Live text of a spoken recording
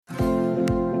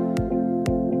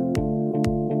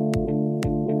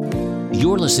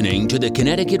You're listening to the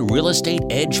Connecticut Real Estate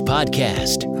Edge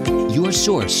podcast, your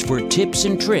source for tips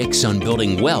and tricks on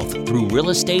building wealth through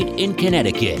real estate in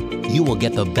Connecticut. You will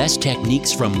get the best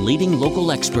techniques from leading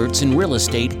local experts in real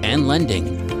estate and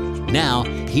lending. Now,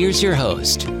 here's your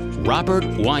host, Robert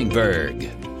Weinberg.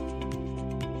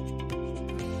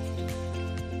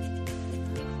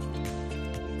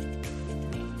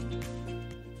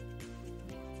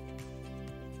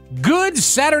 Good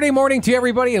Saturday morning to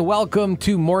everybody, and welcome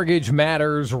to Mortgage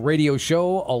Matters radio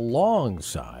show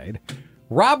alongside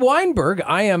Rob Weinberg.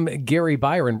 I am Gary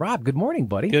Byron. Rob, good morning,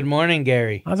 buddy. Good morning,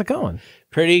 Gary. How's it going?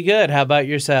 Pretty good. How about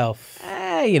yourself?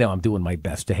 I'm doing my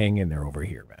best to hang in there over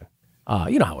here,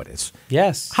 man. You know how it is.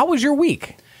 Yes. How was your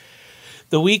week?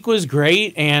 The week was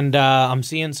great, and I'm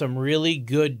seeing some really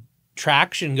good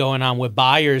traction going on with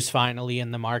buyers finally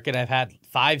in the market. I've had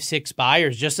 5-6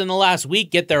 buyers just in the last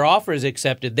week get their offers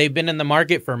accepted. They've been in the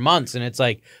market for months, and it's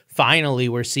like finally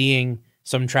we're seeing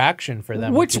some traction for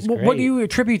them. What do you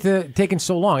attribute to taking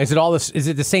so long? Is it all this? Is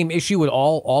it the same issue with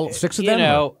all 6 of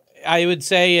them? I would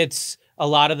say it's a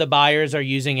lot of the buyers are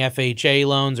using FHA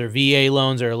loans or VA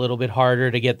loans are a little bit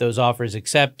harder to get those offers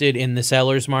accepted in the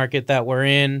seller's market that we're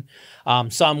in.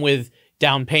 Some with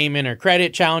down payment or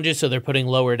credit challenges, so they're putting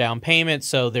lower down payments,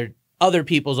 so other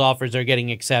people's offers are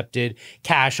getting accepted.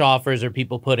 Cash offers are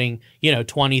people putting,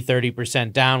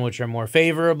 20-30% down, which are more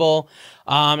favorable.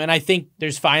 And I think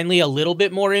there's finally a little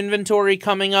bit more inventory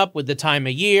coming up with the time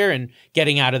of year and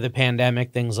getting out of the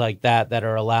pandemic, things like that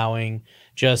are allowing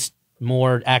just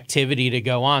more activity to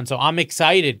go on. So I'm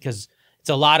excited because it's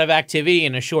a lot of activity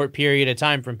in a short period of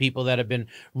time from people that have been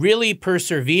really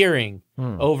persevering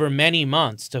over many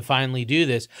months to finally do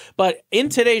this. But in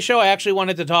today's show, I actually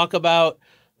wanted to talk about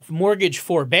mortgage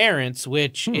forbearance,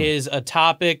 which is a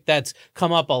topic that's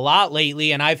come up a lot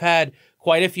lately. And I've had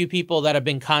quite a few people that have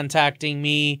been contacting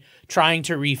me trying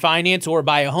to refinance or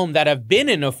buy a home that have been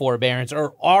in a forbearance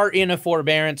or are in a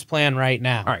forbearance plan right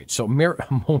now. All right. So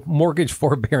mortgage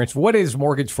forbearance. What is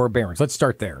mortgage forbearance? Let's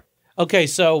start there. Okay.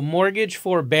 So mortgage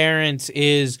forbearance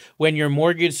is when your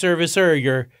mortgage servicer or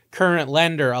your current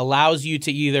lender allows you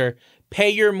to either pay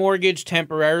your mortgage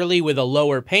temporarily with a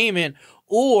lower payment,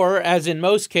 or, as in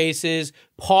most cases,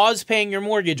 pause paying your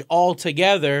mortgage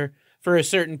altogether for a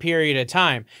certain period of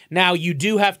time. Now, you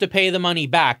do have to pay the money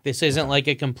back. This isn't like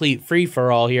a complete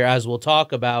free-for-all here, as we'll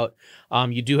talk about.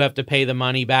 You do have to pay the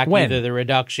money back, either the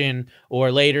reduction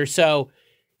or later. So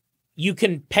you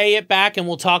can pay it back, and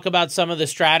we'll talk about some of the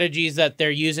strategies that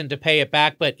they're using to pay it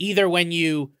back. But either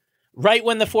right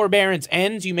when the forbearance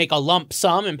ends, you make a lump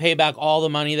sum and pay back all the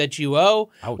money that you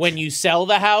owe. Ouch. When you sell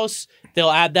the house,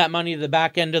 they'll add that money to the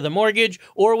back end of the mortgage,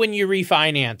 or when you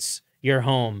refinance your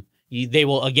home, they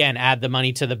will again add the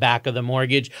money to the back of the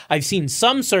mortgage. I've seen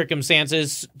some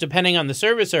circumstances, depending on the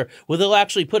servicer, where they'll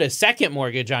actually put a second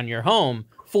mortgage on your home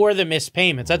for the missed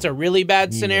payments. That's a really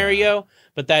bad scenario,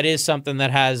 but that is something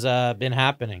that has been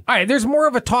happening. All right, there's more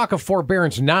of a talk of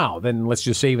forbearance now than, let's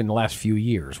just say, in the last few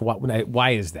years.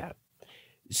 Why is that?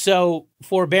 So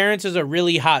forbearance is a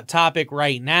really hot topic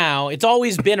right now. It's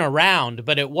always been around,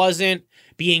 but it wasn't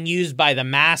being used by the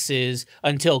masses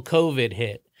until COVID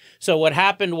hit. So what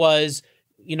happened was,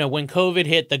 when COVID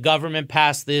hit, the government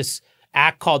passed this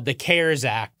act called the CARES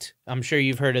Act. I'm sure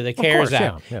you've heard of the CARES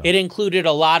Act. Yeah. It included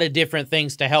a lot of different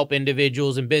things to help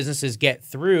individuals and businesses get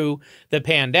through the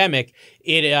pandemic.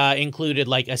 It included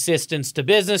like assistance to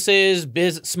businesses,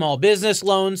 small business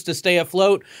loans to stay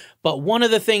afloat. But one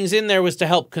of the things in there was to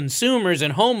help consumers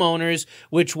and homeowners,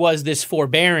 which was this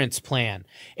forbearance plan.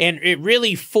 And it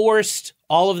really forced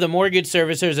all of the mortgage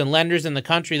servicers and lenders in the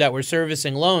country that were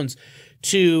servicing loans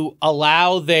to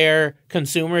allow their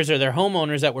consumers or their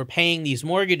homeowners that were paying these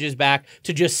mortgages back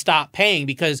to just stop paying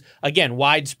because, again,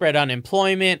 widespread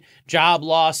unemployment, job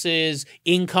losses,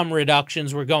 income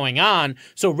reductions were going on.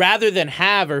 So rather than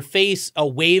have or face a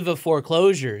wave of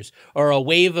foreclosures or a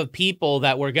wave of people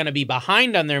that were going to be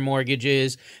behind on their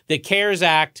mortgages, the CARES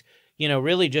Act,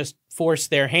 really just forced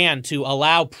their hand to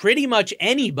allow pretty much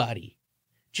anybody,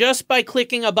 just by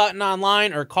clicking a button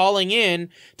online or calling in,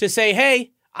 to say,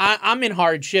 hey, I'm in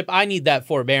hardship. I need that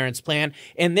forbearance plan.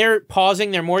 And they're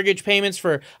pausing their mortgage payments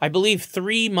for, I believe,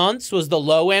 3 months was the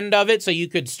low end of it. So you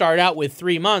could start out with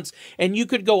 3 months and you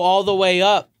could go all the way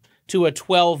up to a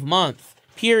 12-month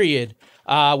period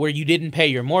where you didn't pay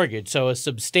your mortgage. So a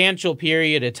substantial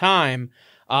period of time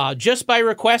just by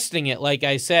requesting it, like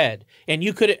I said. And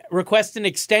you could request an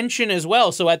extension as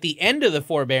well. So at the end of the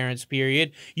forbearance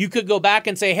period, you could go back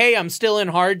and say, hey, I'm still in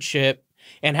hardship,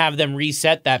 and have them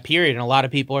reset that period. And a lot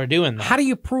of people are doing that. How do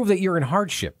you prove that you're in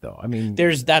hardship, though? I mean,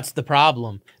 that's the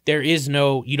problem.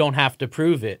 You don't have to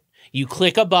prove it. You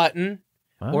click a button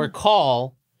or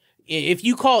call. If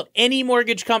you call any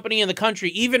mortgage company in the country,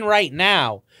 even right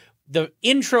now, the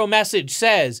intro message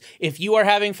says, if you are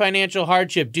having financial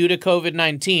hardship due to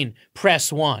COVID-19,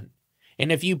 press 1.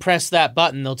 And if you press that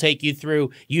button, they'll take you through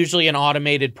usually an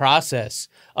automated process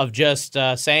of just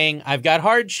saying, I've got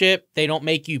hardship. They don't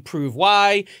make you prove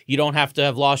why. You don't have to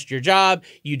have lost your job.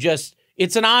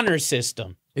 It's an honor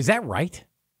system. Is that right?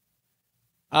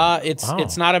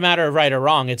 It's not a matter of right or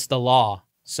wrong. It's the law.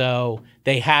 So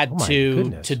they had to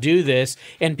do this,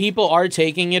 and people are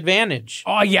taking advantage.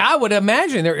 Oh, yeah, I would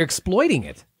imagine they're exploiting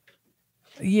it.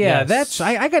 Yeah, Yes.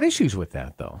 I got issues with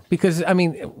that, though. Because, I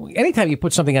mean, anytime you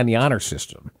put something on the honor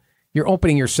system, you're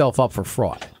opening yourself up for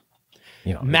fraud.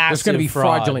 You know, there's going to be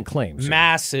fraudulent claims.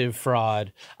 Massive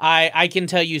fraud. I can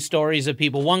tell you stories of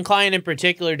people. One client in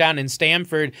particular down in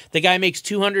Stamford, the guy makes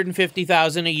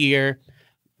 $250,000 a year.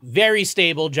 Very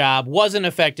stable job, wasn't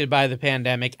affected by the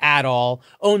pandemic at all,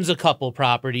 owns a couple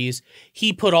properties.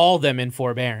 He put all of them in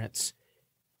forbearance.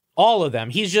 All of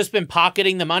them. He's just been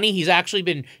pocketing the money. He's actually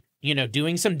been,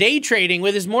 doing some day trading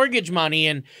with his mortgage money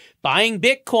and buying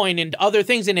Bitcoin and other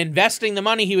things and investing the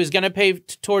money he was going to pay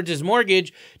towards his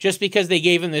mortgage just because they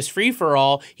gave him this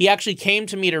free-for-all. He actually came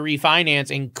to me to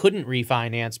refinance and couldn't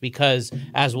refinance because,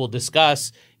 as we'll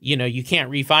discuss, you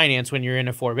can't refinance when you're in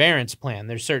a forbearance plan.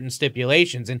 There's certain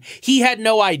stipulations. And he had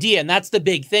no idea. And that's the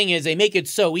big thing is they make it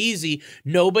so easy.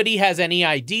 Nobody has any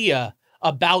idea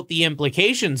about the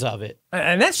implications of it.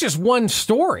 And that's just one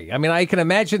story. I mean, I can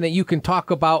imagine that you can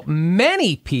talk about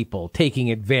many people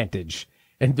taking advantage.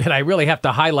 And I really have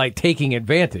to highlight taking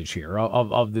advantage here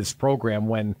of this program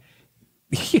when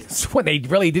they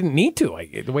really didn't need to,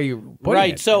 the way you put it.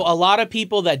 Right. So a lot of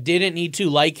people that didn't need to,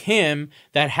 like him,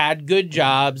 that had good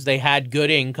jobs, they had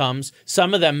good incomes,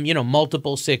 some of them,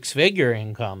 multiple six-figure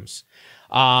incomes.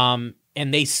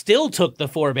 And they still took the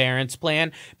forbearance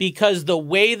plan because the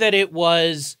way that it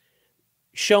was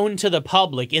shown to the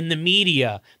public in the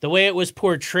media, the way it was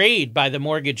portrayed by the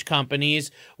mortgage companies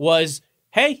was,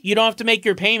 hey, you don't have to make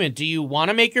your payment. Do you want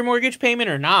to make your mortgage payment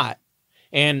or not?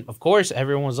 And of course,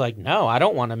 everyone was like, no, I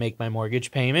don't want to make my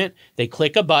mortgage payment. They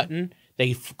click a button,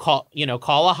 they call a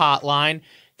hotline,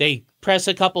 they press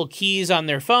a couple keys on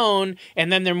their phone,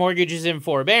 and then their mortgage is in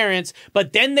forbearance.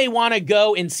 But then they want to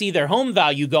go and see their home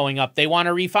value going up. They want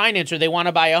to refinance or they want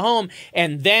to buy a home.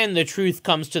 And then the truth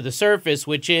comes to the surface,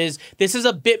 which is this is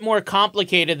a bit more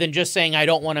complicated than just saying, I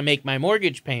don't want to make my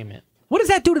mortgage payment. What does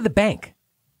that do to the bank?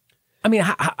 I mean,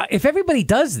 if everybody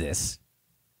does this,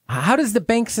 how does the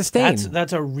bank sustain?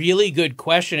 That's a really good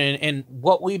question. And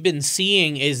what we've been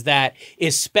seeing is that,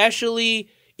 especially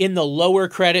in the lower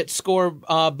credit score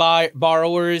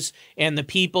borrowers and the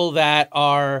people that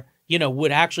are,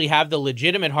 would actually have the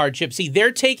legitimate hardship. See,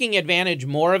 they're taking advantage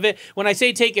more of it. When I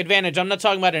say take advantage, I'm not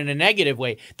talking about it in a negative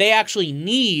way. They actually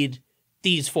need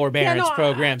these forbearance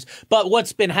programs. But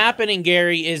what's been happening,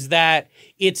 Gary, is that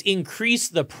it's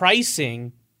increased the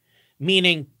pricing,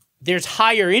 meaning there's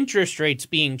higher interest rates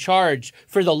being charged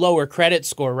for the lower credit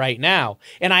score right now.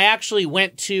 And I actually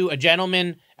went to a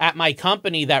gentleman at my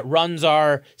company that runs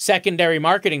our secondary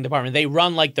marketing department. They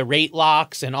run like the rate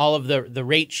locks and all of the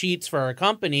rate sheets for our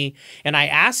company. And I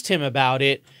asked him about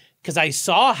it because I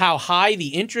saw how high the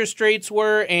interest rates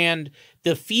were and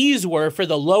the fees were for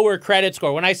the lower credit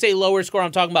score. When I say lower score,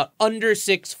 I'm talking about under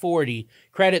 640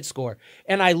 credit score.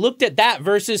 And I looked at that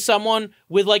versus someone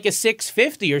with like a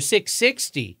 650 or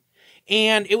 660.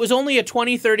 And it was only a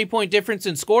 20, 30 point difference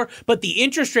in score, but the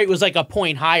interest rate was like a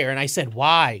point higher. And I said,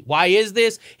 why? Why is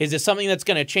this? Is this something that's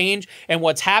going to change? And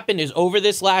what's happened is over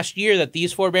this last year that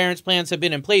these forbearance plans have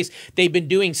been in place, they've been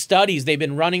doing studies, they've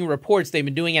been running reports, they've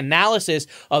been doing analysis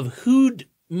of who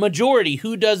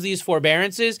does these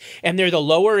forbearances, and they're the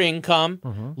lower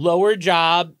income, lower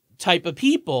job type of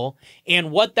people.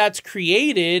 And what that's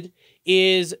created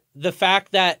is the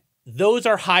fact that those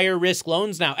are higher risk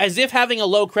loans now, as if having a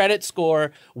low credit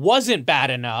score wasn't bad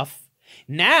enough.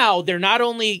 Now they're not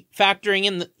only factoring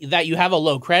in that you have a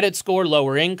low credit score,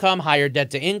 lower income, higher debt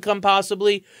to income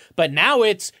possibly, but now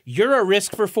you're a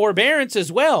risk for forbearance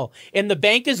as well. And the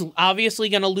bank is obviously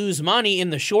going to lose money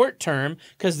in the short term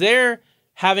because they're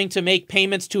having to make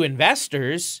payments to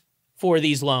investors for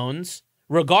these loans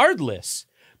regardless.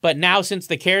 But now since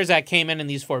the CARES Act came in and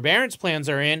these forbearance plans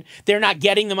are in, they're not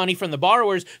getting the money from the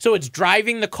borrowers. So it's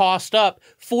driving the cost up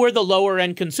for the lower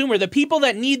end consumer. The people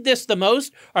that need this the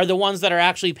most are the ones that are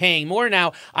actually paying more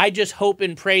now. I just hope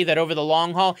and pray that over the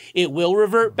long haul, it will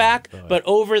revert back. But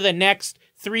over the next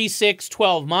 3, 6,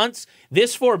 12 months,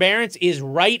 this forbearance is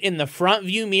right in the front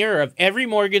view mirror of every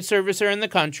mortgage servicer in the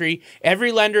country,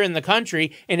 every lender in the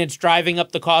country, and it's driving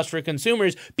up the cost for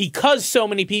consumers because so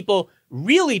many people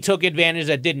really took advantage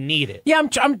that didn't need it. Yeah, I'm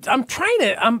trying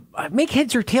to make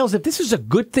heads or tails if this is a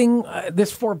good thing,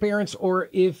 this forbearance, or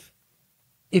if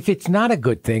it's not a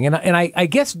good thing. And I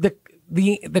guess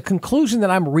the conclusion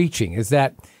that I'm reaching is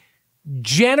that,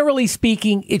 generally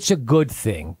speaking, it's a good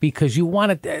thing because you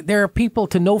want to. There are people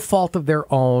to no fault of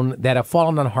their own that have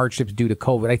fallen on hardships due to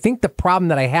COVID. I think the problem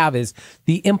that I have is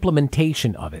the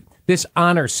implementation of it, this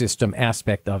honor system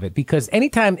aspect of it. Because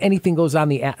anytime anything goes on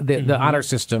the honor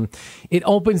system, it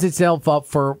opens itself up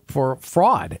for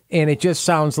fraud, and it just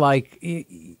sounds like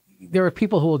there are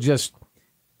people who will just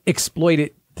exploit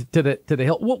it to the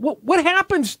hill. What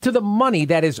happens to the money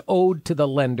that is owed to the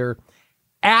lender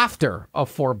after a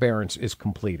forbearance is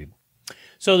completed?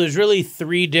 So there's really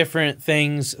 3 different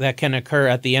things that can occur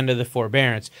at the end of the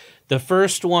forbearance. The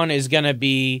first one is going to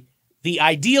be, the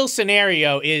ideal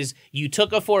scenario is you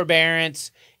took a forbearance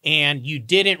and you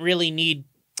didn't really need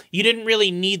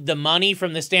the money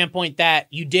from the standpoint that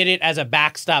you did it as a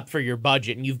backstop for your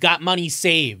budget and you've got money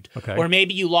saved. Okay. Or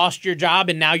maybe you lost your job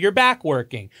and now you're back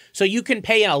working. So you can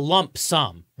pay in a lump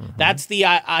sum. Mm-hmm. That's the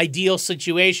ideal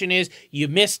situation. Is you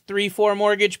missed 3-4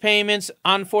 mortgage payments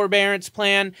on forbearance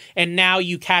plan and now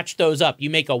you catch those up. You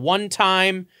make a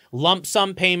one-time lump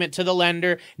sum payment to the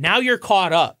lender. Now you're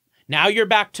caught up. Now you're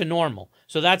back to normal.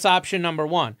 So that's option number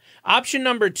 1. Option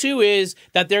number 2 is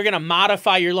that they're going to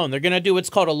modify your loan. They're going to do what's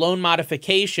called a loan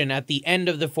modification at the end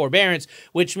of the forbearance,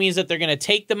 which means that they're going to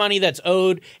take the money that's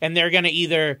owed and they're going to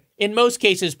either, in most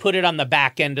cases, put it on the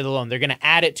back end of the loan. They're going to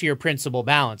add it to your principal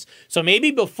balance. So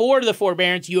maybe before the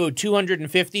forbearance, you owed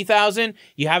 $250,000.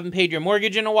 You haven't paid your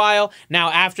mortgage in a while. Now,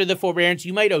 after the forbearance,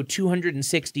 you might owe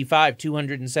 $265,000,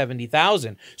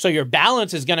 $270,000. So your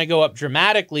balance is going to go up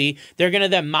dramatically. They're going to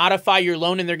then modify your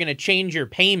loan and they're going to change your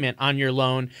payment on your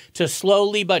loan to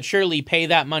slowly but surely pay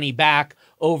that money back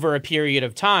over a period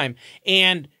of time.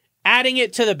 And adding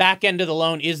it to the back end of the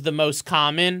loan is the most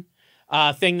common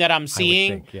thing that I'm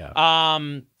seeing. I would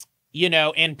think,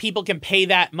 yeah. And people can pay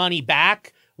that money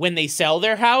back when they sell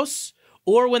their house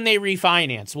or when they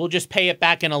refinance. We'll just pay it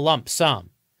back in a lump sum.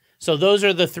 So those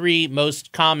are the 3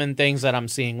 most common things that I'm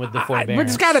seeing with the forbearance. But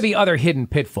there's got to be other hidden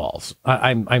pitfalls.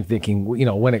 I'm thinking,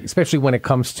 especially when it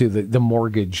comes to the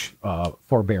mortgage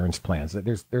forbearance plans,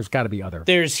 there's got to be other.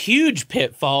 There's huge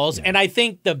pitfalls, yeah. And I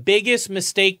think the biggest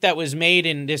mistake that was made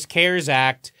in this CARES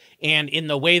Act and in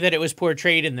the way that it was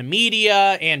portrayed in the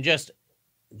media and just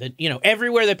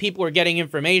everywhere that people were getting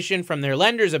information from their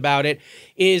lenders about it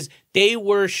is they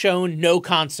were shown no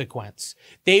consequence.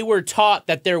 They were taught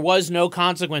that there was no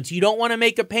consequence. You don't want to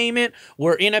make a payment?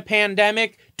 We're in a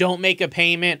pandemic. Don't make a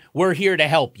payment. We're here to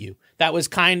help you. That was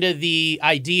kind of the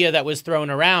idea that was thrown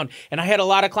around. And I had a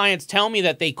lot of clients tell me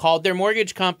that they called their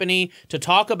mortgage company to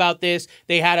talk about this.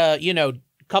 They had a,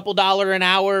 couple $1 an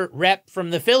hour rep from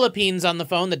the Philippines on the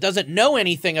phone that doesn't know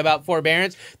anything about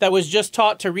forbearance, that was just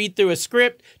taught to read through a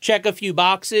script, check a few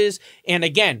boxes. And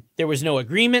again, there was no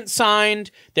agreement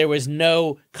signed. There was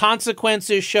no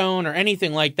consequences shown or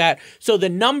anything like that. So the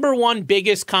number one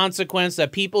biggest consequence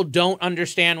that people don't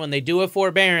understand when they do a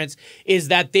forbearance is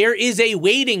that there is a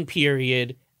waiting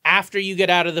period after you get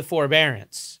out of the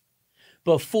forbearance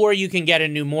before you can get a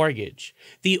new mortgage.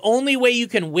 The only way you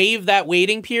can waive that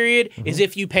waiting period is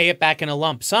if you pay it back in a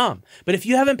lump sum. But if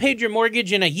you haven't paid your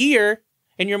mortgage in a year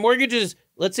and your mortgage is,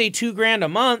 let's say, $2,000 a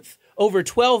month, over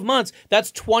 12 months,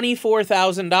 that's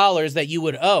 $24,000 that you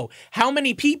would owe. How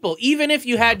many people, even if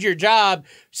you had your job,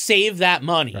 save that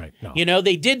money? Right, no.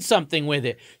 They did something with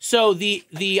it. So the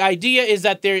idea is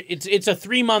that it's a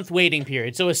 3-month waiting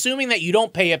period. So assuming that you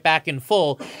don't pay it back in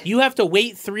full, you have to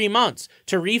wait 3 months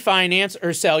to refinance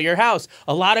or sell your house.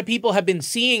 A lot of people have been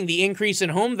seeing the increase in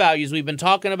home values we've been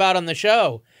talking about on the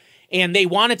show, and they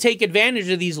want to take advantage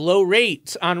of these low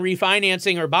rates on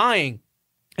refinancing or buying.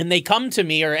 And they come to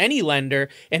me or any lender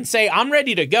and say, I'm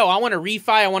ready to go. I want to refi.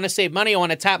 I want to save money. I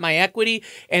want to tap my equity.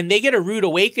 And they get a rude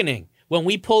awakening when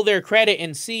we pull their credit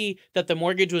and see that the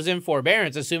mortgage was in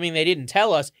forbearance, assuming they didn't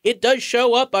tell us. It does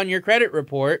show up on your credit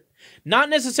report. Not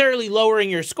necessarily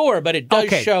lowering your score, but it does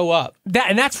show up.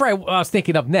 And that's where I was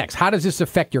thinking of next. How does this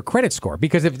affect your credit score?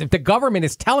 Because if the government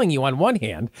is telling you on one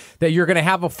hand that you're going to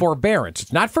have a forbearance,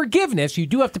 it's not forgiveness. You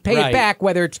do have to pay it back,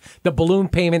 whether it's the balloon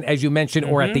payment, as you mentioned,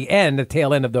 or at the end, the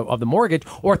tail end of the mortgage,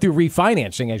 or through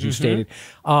refinancing, as you stated.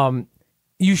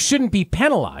 You shouldn't be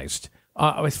penalized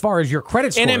as far as your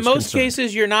credit score And in is most concerned.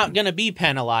 cases, you're not going to be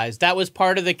penalized. That was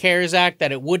part of the CARES Act,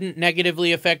 that it wouldn't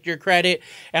negatively affect your credit.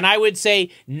 And I would say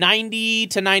 90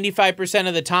 to 95%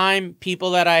 of the time,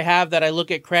 people that I have that I look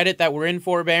at credit that were in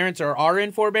forbearance or are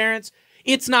in forbearance,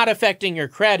 it's not affecting your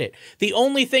credit. The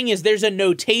only thing is there's a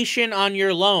notation on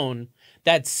your loan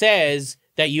that says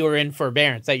that you are in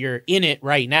forbearance, that you're in it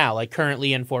right now, like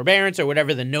currently in forbearance or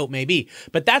whatever the note may be.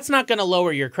 But that's not going to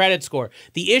lower your credit score.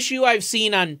 The issue I've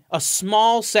seen on a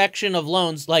small section of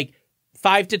loans, like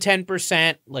 5 to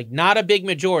 10%, like not a big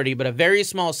majority, but a very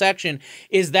small section,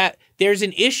 is that there's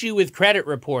an issue with credit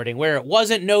reporting where it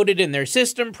wasn't noted in their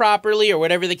system properly or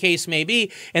whatever the case may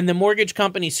be, and the mortgage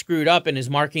company screwed up and is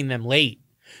marking them late.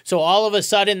 So all of a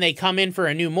sudden they come in for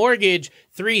a new mortgage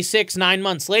 3, 6, 9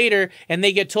 months later, and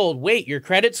they get told, wait, your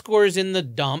credit score is in the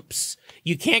dumps.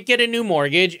 You can't get a new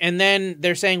mortgage. And then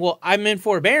they're saying, well, I'm in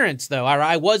forbearance, though. Or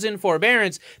I was in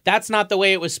forbearance. That's not the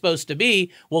way it was supposed to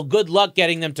be. Well, good luck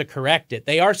getting them to correct it.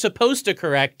 They are supposed to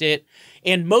correct it.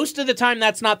 And most of the time,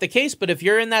 that's not the case. But if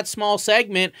you're in that small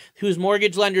segment whose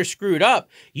mortgage lender screwed up,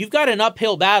 you've got an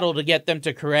uphill battle to get them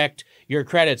to correct your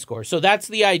credit score. So that's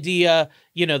the idea,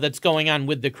 that's going on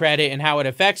with the credit and how it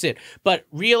affects it. But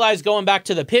realize, going back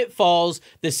to the pitfalls,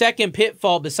 the second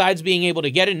pitfall, besides being able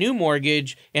to get a new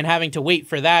mortgage and having to wait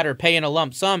for that or pay in a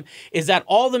lump sum, is that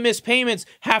all the missed payments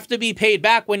have to be paid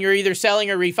back when you're either selling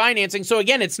or refinancing. So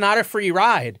again, it's not a free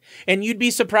ride. And you'd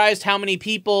be surprised how many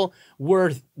people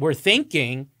were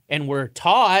thinking and were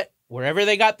taught, wherever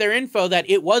they got their info, that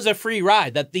it was a free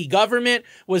ride, that the government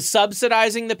was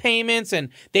subsidizing the payments and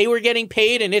they were getting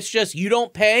paid, and it's just you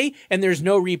don't pay and there's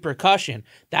no repercussion.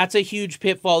 That's a huge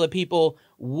pitfall that people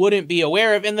wouldn't be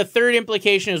aware of. And the third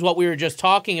implication is what we were just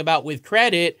talking about with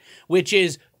credit, which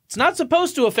is it's not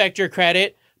supposed to affect your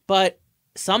credit, but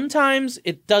sometimes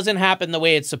it doesn't happen the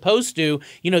way it's supposed to.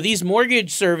 These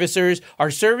mortgage servicers are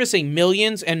servicing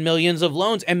millions and millions of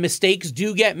loans, and mistakes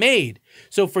do get made.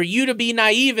 So for you to be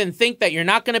naive and think that you're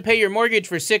not going to pay your mortgage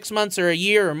for 6 months or a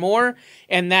year or more,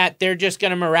 and that they're just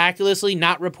going to miraculously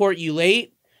not report you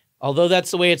late, although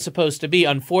that's the way it's supposed to be,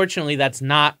 unfortunately, that's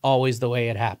not always the way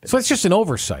it happens. So it's just an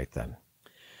oversight then.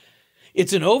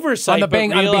 It's an oversight on the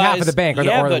bank, on behalf of the bank or the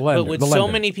lender. But with so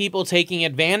many people taking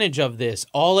advantage of this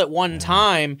all at one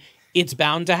time, it's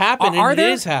bound to happen. It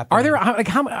is happening. Are there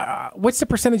what's the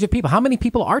percentage of people? How many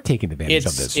people are taking advantage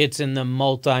of this? It's in the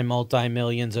multi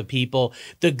millions of people.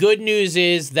 The good news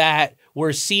is that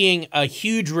we're seeing a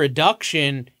huge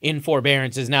reduction in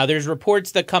forbearances. Now, there's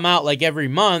reports that come out like every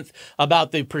month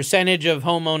about the percentage of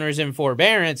homeowners in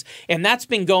forbearance, and that's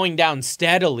been going down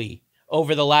steadily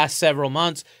over the last several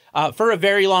months. For a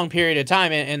very long period of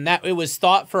time. And that it was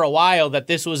thought for a while that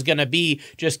this was going to be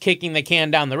just kicking the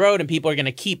can down the road and people are going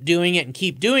to keep doing it and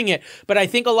keep doing it. But I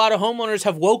think a lot of homeowners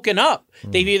have woken up.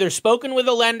 They've either spoken with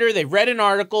a lender, they've read an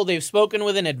article, they've spoken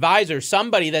with an advisor,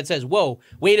 somebody that says, whoa,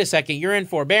 wait a second, you're in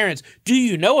forbearance. Do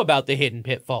you know about the hidden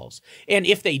pitfalls? And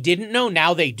if they didn't know,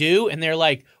 now they do. And they're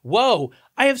like, whoa,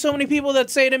 I have so many people that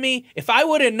say to me, if I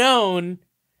would have known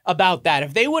about that,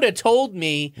 if they would have told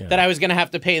me that I was going to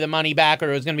have to pay the money back, or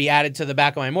it was going to be added to the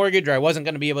back of my mortgage, or I wasn't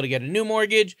going to be able to get a new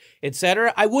mortgage,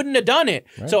 etc., I wouldn't have done it.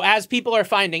 Right. So as people are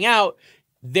finding out,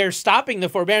 they're stopping the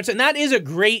forbearance. And that is a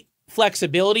great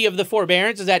flexibility of the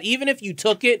forbearance, is that even if you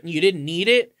took it and you didn't need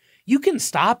it, you can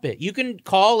stop it. You can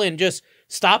call and just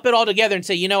stop it altogether and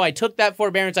say, I took that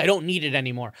forbearance. I don't need it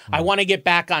anymore. I want to get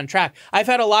back on track. I've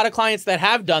had a lot of clients that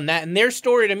have done that. And their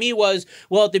story to me was,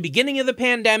 well, at the beginning of the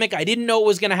pandemic, I didn't know what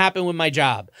was going to happen with my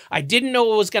job. I didn't know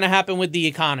what was going to happen with the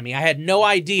economy. I had no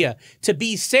idea. To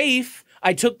be safe,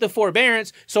 I took the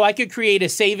forbearance so I could create a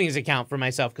savings account for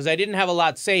myself because I didn't have a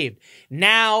lot saved.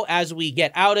 Now, as we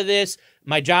get out of this,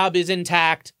 my job is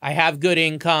intact. I have good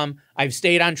income. I've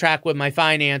stayed on track with my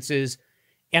finances,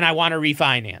 and I want to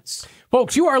refinance.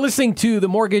 Folks, you are listening to the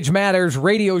Mortgage Matters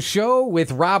radio show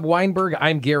with Rob Weinberg.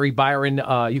 I'm Gary Byron.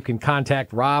 You can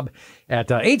contact Rob at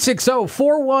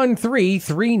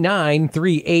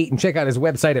 860-413-3938 and check out his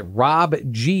website at robgw.com.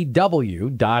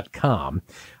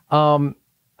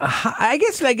 I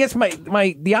guess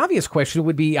the obvious question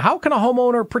would be, how can a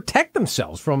homeowner protect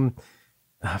themselves from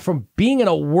being in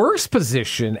a worse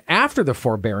position after the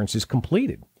forbearance is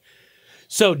completed?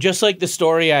 So just like the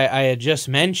story I had just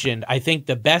mentioned, I think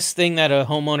the best thing that a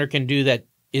homeowner can do that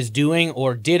is doing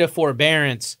or did a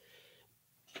forbearance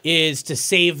is to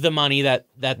save the money that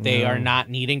they are not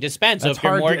needing to spend. So if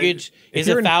your mortgage is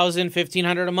 $1,000,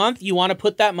 $1,500 a month, you want to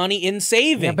put that money in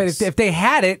savings. Yeah, but if they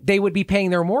had it, they would be paying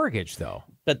their mortgage, though.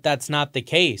 But that's not the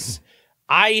case.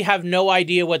 I have no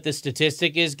idea what the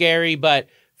statistic is, Gary, but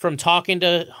from talking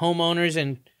to homeowners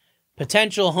and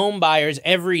potential home buyers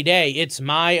every day, it's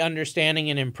my understanding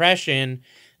and impression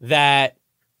that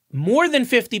more than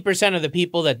 50% of the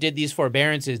people that did these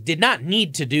forbearances did not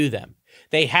need to do them.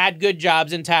 They had good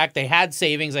jobs intact, they had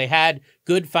savings, they had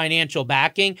good financial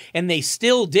backing, and they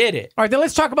still did it. All right, then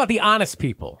let's talk about the honest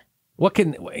people. What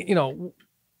can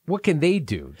they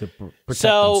do to protect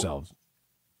themselves?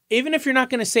 Even if you're not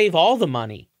going to save all the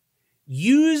money,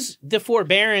 use the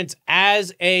forbearance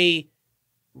as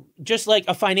just like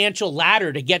a financial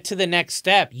ladder to get to the next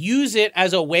step. Use it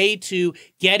as a way to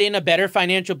get in a better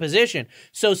financial position.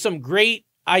 So some great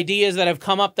ideas that have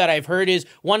come up that I've heard is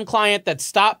one client that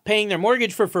stopped paying their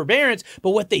mortgage for forbearance, but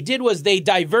what they did was they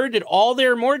diverted all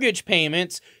their mortgage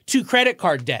payments to credit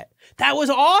card debt. That was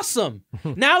awesome.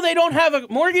 Now they don't have a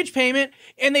mortgage payment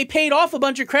and they paid off a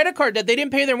bunch of credit card debt. They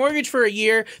didn't pay their mortgage for a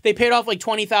year. They paid off like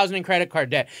 $20,000 in credit card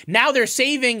debt. Now they're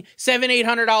saving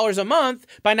 $700-800 a month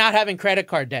by not having credit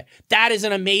card debt. That is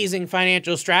an amazing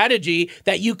financial strategy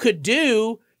that you could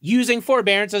do using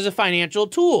forbearance as a financial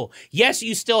tool. Yes,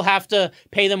 you still have to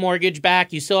pay the mortgage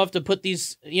back. You still have to put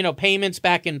these, payments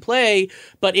back in play,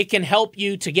 but it can help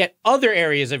you to get other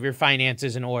areas of your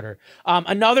finances in order.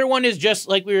 Another one is just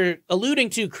like we were alluding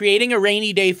to, creating a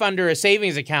rainy day fund or a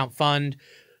savings account fund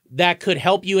that could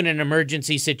help you in an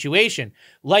emergency situation.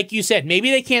 Like you said,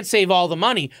 maybe they can't save all the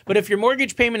money, but if your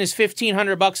mortgage payment is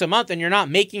 $1,500 a month and you're not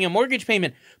making a mortgage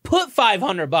payment, put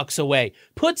 $500 away,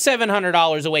 put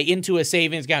 $700 away into a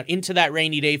savings account, into that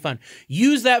rainy day fund.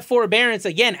 Use that forbearance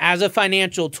again as a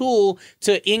financial tool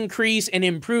to increase and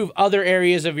improve other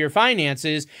areas of your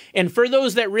finances. And for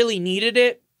those that really needed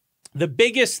it, the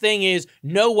biggest thing is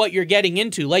know what you're getting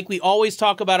into. Like we always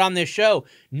talk about on this show,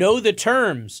 know the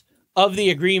terms of the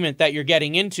agreement that you're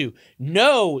getting into.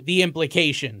 Know the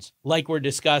implications, like we're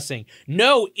discussing.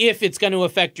 Know if it's going to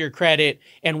affect your credit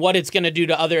and what it's going to do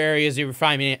to other areas of your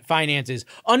finances.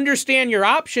 Understand your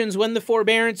options when the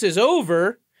forbearance is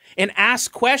over and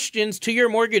ask questions to your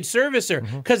mortgage servicer.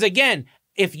 Because again,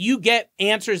 if you get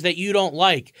answers that you don't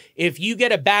like, if you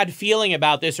get a bad feeling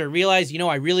about this or realize,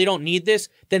 I really don't need this,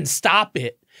 then stop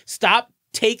it. Stop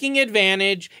taking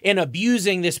advantage and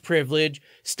abusing this privilege.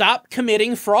 Stop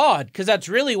committing fraud, because that's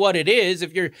really what it is.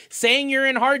 If you're saying you're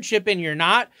in hardship and you're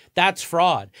not, that's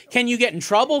fraud. Can you get in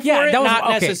trouble for it?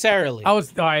 Not necessarily. All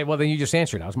right, well, then you just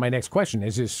answered. That was my next question.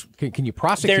 Is this, can you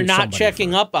prosecute They're not somebody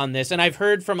checking up on this. And I've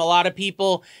heard from a lot of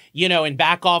people, in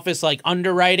back office, like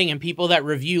underwriting and people that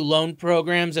review loan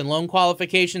programs and loan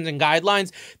qualifications and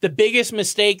guidelines. The biggest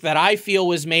mistake that I feel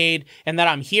was made, and that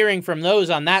I'm hearing from those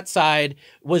on that side,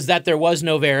 was that there was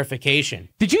no verification.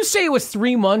 Did you say it was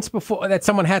 3 months before that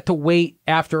someone had to wait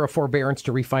after a forbearance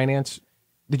to refinance?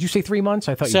 Did you say 3 months?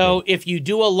 I thought you did. So if you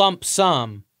do a lump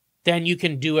sum, then you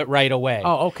can do it right away.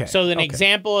 Oh, okay. So an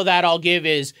example of that I'll give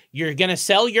is you're going to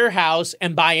sell your house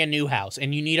and buy a new house,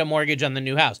 and you need a mortgage on the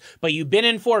new house. But you've been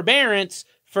in forbearance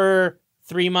for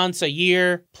 3 months, a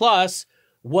year plus.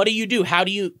 What do? How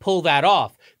do you pull that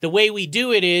off? The way we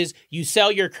do it is you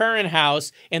sell your current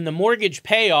house, and the mortgage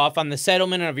payoff on the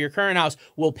settlement of your current house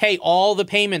will pay all the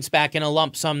payments back in a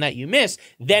lump sum that you miss.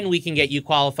 Then we can get you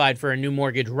qualified for a new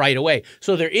mortgage right away.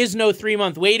 So there is no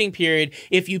 3-month waiting period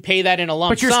if you pay that in a lump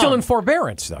sum. But you're still in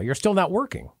forbearance, though. You're still not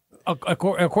working,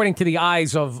 according to the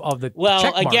eyes of the well,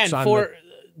 check marks again, for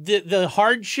the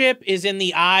hardship is in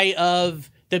the eye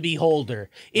of the beholder.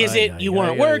 Is it you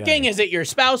weren't working? Is it your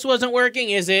spouse wasn't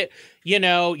working? Is it,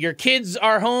 your kids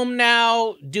are home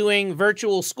now doing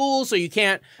virtual school, so you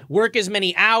can't work as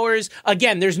many hours?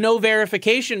 Again, there's no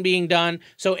verification being done,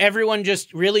 so everyone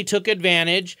just really took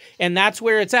advantage, and that's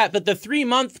where it's at. But the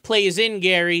 3-month plays in,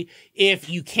 Gary, if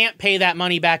you can't pay that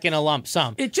money back in a lump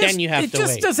sum. Then you have to wait. It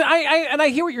just doesn't, and I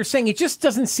hear what you're saying. It just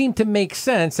doesn't seem to make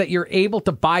sense that you're able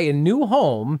to buy a new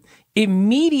home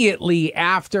immediately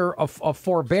after a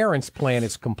forbearance plan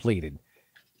is completed.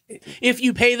 If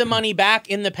you pay the money back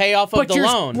in the payoff of the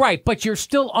loan. Right, but you're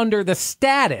still under the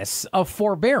status of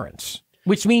forbearance,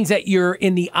 which means that you're,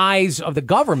 in the eyes of the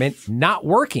government, not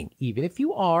working. Even if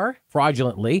you are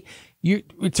fraudulently,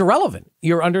 it's irrelevant.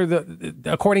 You're under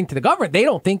according to the government, they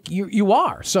don't think you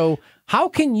are. So how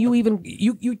can you even,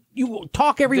 you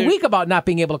talk every week about not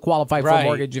being able to qualify for a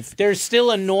mortgage. If there's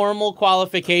still a normal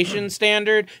qualification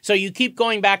standard. So you keep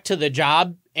going back to the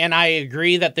job. And I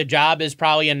agree that the job is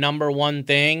probably a number one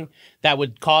thing that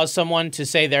would cause someone to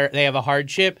say they have a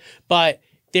hardship. But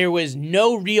there was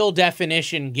no real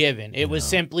definition given. It was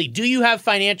simply, do you have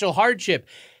financial hardship?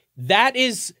 that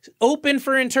is open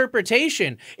for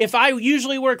interpretation. If I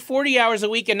usually work 40 hours a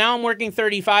week and now I'm working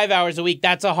 35 hours a week,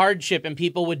 that's a hardship and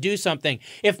people would do something.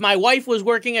 If my wife was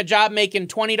working a job making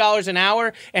 $20 an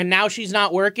hour and now she's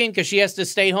not working because she has to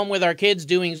stay home with our kids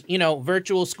doing,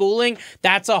 virtual schooling,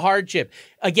 that's a hardship.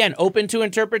 Again, open to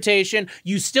interpretation.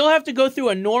 You still have to go through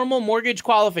a normal mortgage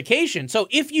qualification. So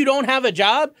if you don't have a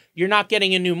job, you're not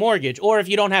getting a new mortgage, or if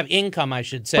you don't have income, I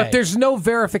should say. But there's no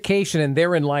verification, and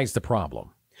therein lies the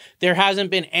problem. There hasn't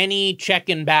been any check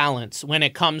and balance when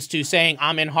it comes to saying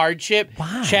I'm in hardship.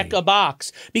 Why? Check a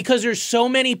box, because there's so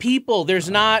many people. There's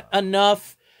not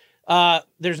enough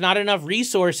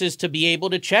resources to be able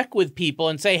to check with people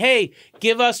and say, hey,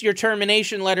 give us your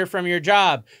termination letter from your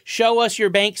job. Show us your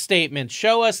bank statements.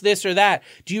 Show us this or that.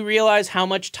 Do you realize how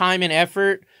much time and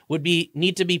effort would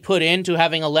need to be put into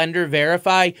having a lender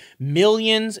verify?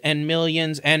 Millions and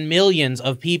millions and millions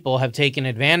of people have taken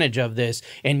advantage of this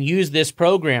and used this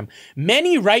program.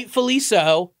 Many rightfully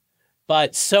so,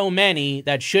 but so many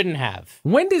that shouldn't have.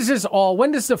 When does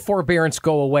the forbearance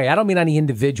go away? I don't mean on the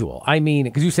individual. I mean,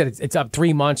 because you said it's up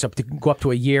 3 months, go up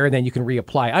to a year, and then you can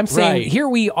reapply. I'm saying Here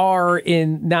we are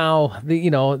in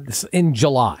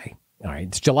July. All right,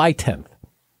 it's July 10th.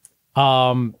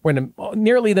 We're in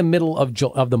nearly the middle of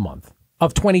the month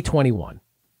of 2021.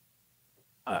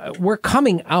 We're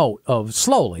coming out of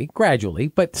slowly, gradually,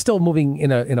 but still moving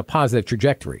in a positive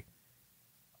trajectory.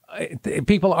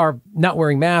 People are not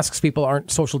wearing masks. People aren't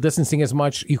social distancing as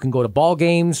much. You can go to ball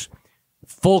games,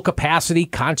 full capacity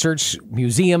concerts,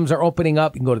 museums are opening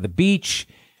up. You can go to the beach.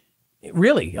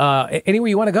 Really, anywhere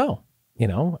you want to go.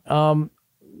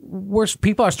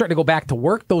 People are starting to go back to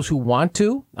work. Those who want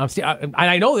to. And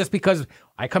I know this because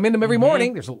I come in them every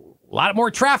morning. There's a lot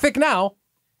more traffic now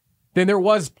than there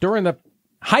was during the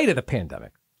height of the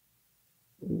pandemic.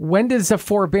 When does the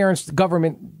forbearance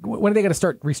government, when are they going to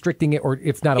start restricting it, or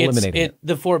if not eliminating it?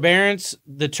 The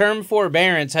term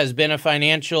forbearance has been a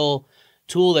financial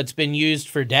tool that's been used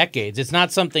for decades. It's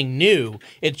not something new.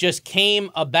 It just came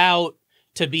about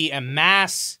to be a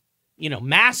mass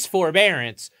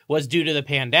forbearance was due to the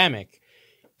pandemic.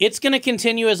 It's going to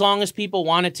continue as long as people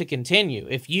want it to continue.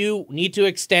 If you need to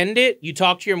extend it, you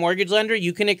talk to your mortgage lender,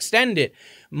 you can extend it.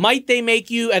 Might they make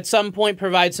you at some point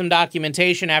provide some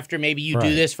documentation after maybe you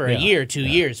do this for a year, 2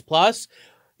 years plus?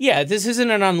 Yeah, this isn't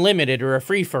an unlimited or a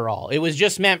free-for-all. It was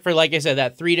just meant for, like I said,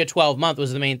 that 3 to 12 month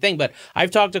was the main thing. But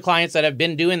I've talked to clients that have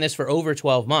been doing this for over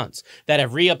 12 months that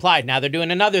have reapplied. Now they're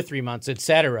doing another 3 months,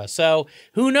 etc. So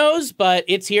who knows, but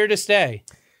it's here to stay.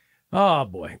 Oh,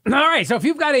 boy. All right. So if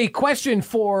you've got a question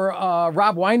for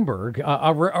Rob Weinberg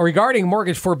regarding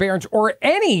mortgage forbearance or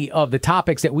any of the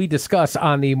topics that we discuss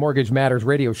on the Mortgage Matters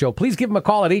radio show, please give him a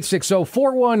call at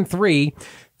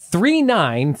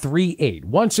 860-413-3938.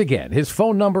 Once again, his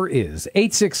phone number is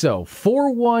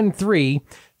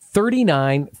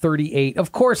 860-413-3938.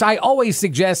 Of course, I always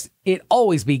suggest it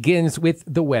always begins with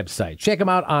the website. Check him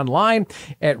out online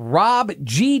at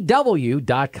robgw.com.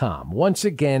 Once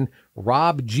again,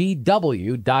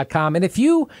 robgw.com. And if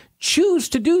you choose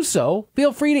to do so,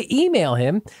 feel free to email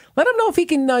him. Let him know if he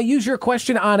can use your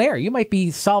question on air. You might be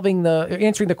answering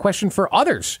the question for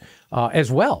others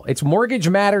as well. It's Mortgage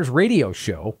Matters Radio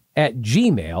Show at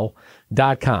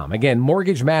gmail.com. Again,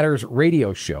 Mortgage Matters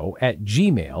Radio Show at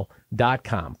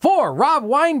gmail.com. For Rob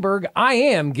Weinberg, I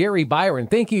am Gary Byron.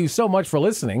 Thank you so much for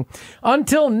listening.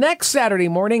 Until next Saturday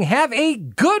morning, have a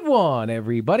good one,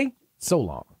 everybody. So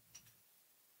long.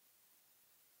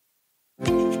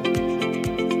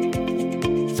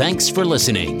 Thanks for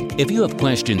listening. If you have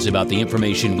questions about the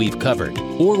information we've covered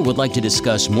or would like to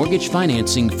discuss mortgage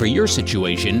financing for your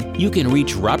situation, you can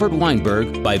reach Robert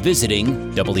Weinberg by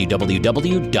visiting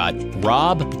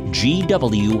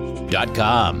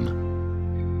www.robgw.com.